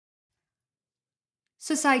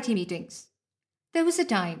Society meetings. There was a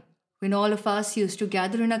time when all of us used to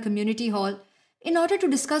gather in a community hall in order to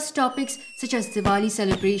discuss topics such as Diwali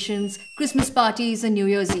celebrations, Christmas parties, and New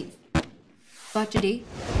Year's Eve. But today,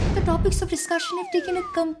 the topics of discussion have taken a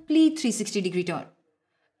complete 360-degree turn.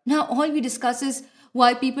 Now, all we discuss is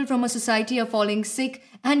why people from a society are falling sick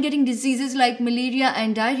and getting diseases like malaria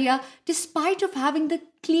and diarrhea despite of having the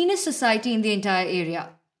cleanest society in the entire area.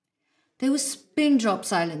 There was pin drop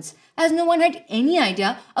silence, as no one had any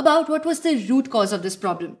idea about what was the root cause of this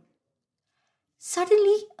problem.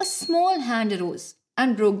 Suddenly, a small hand arose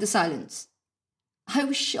and broke the silence. I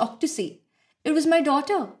was shocked to see. It was my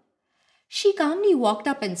daughter. She calmly walked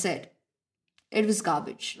up and said, "It was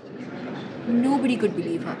garbage." Nobody could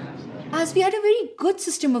believe her, as we had a very good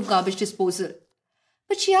system of garbage disposal.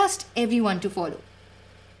 But she asked everyone to follow.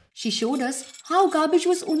 She showed us how garbage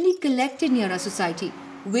was only collected near our society,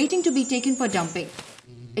 waiting to be taken for dumping.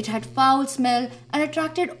 It had foul smell and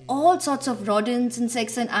attracted all sorts of rodents,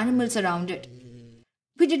 insects, and animals around it.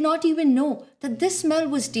 We did not even know that this smell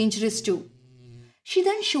was dangerous too. She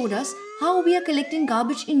then showed us how we are collecting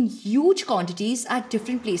garbage in huge quantities at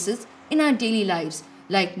different places in our daily lives,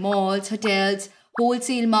 like malls, hotels,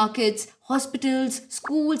 wholesale markets, hospitals,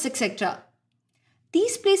 schools, etc.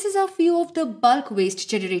 These places are few of the bulk waste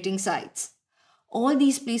generating sites. All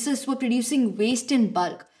these places were producing waste in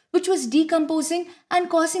bulk, which was decomposing and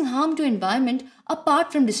causing harm to environment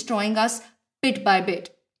apart from destroying us bit by bit.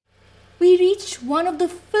 We reached one of the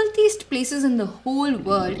filthiest places in the whole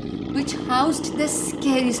world, which housed the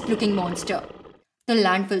scariest looking monster, the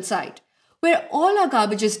landfill site, where all our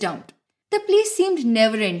garbage is dumped. The place seemed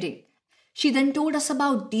never ending. She then told us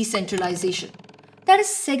about decentralization, that is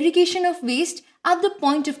segregation of waste at the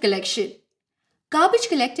point of collection. Garbage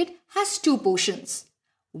collected has two portions: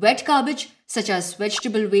 wet garbage, such as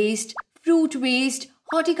vegetable waste, fruit waste,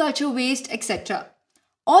 horticulture waste, etc.,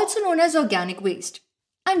 also known as organic waste,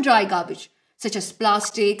 and dry garbage, such as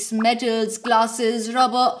plastics, metals, glasses,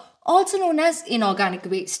 rubber, also known as inorganic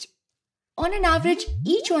waste. On an average,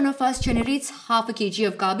 each one of us generates half a kg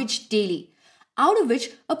of garbage daily, out of which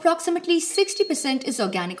approximately 60% is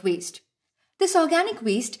organic waste. This organic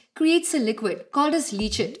waste creates a liquid called as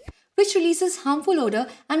leachate, which releases harmful odor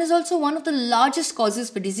and is also one of the largest causes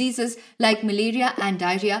for diseases like malaria and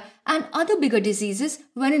diarrhea and other bigger diseases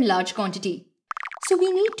when in large quantity. So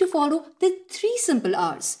we need to follow the 3 simple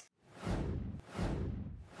R's.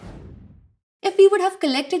 If we would have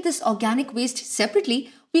collected this organic waste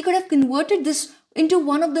separately, we could have converted this into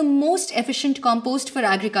one of the most efficient compost for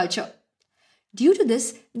agriculture. Due to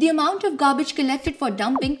this, the amount of garbage collected for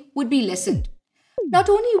dumping would be lessened. Not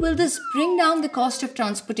only will this bring down the cost of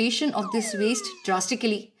transportation of this waste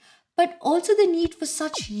drastically, but also the need for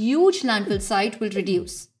such huge landfill site will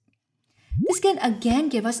reduce. This can again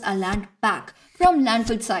give us our land back from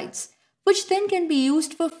landfill sites, which then can be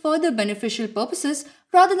used for further beneficial purposes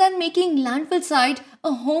rather than making landfill site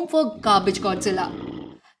a home for garbage Godzilla.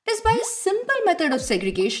 Thus, by a simple method of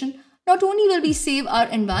segregation, not only will we save our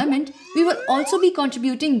environment, we will also be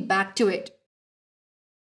contributing back to it.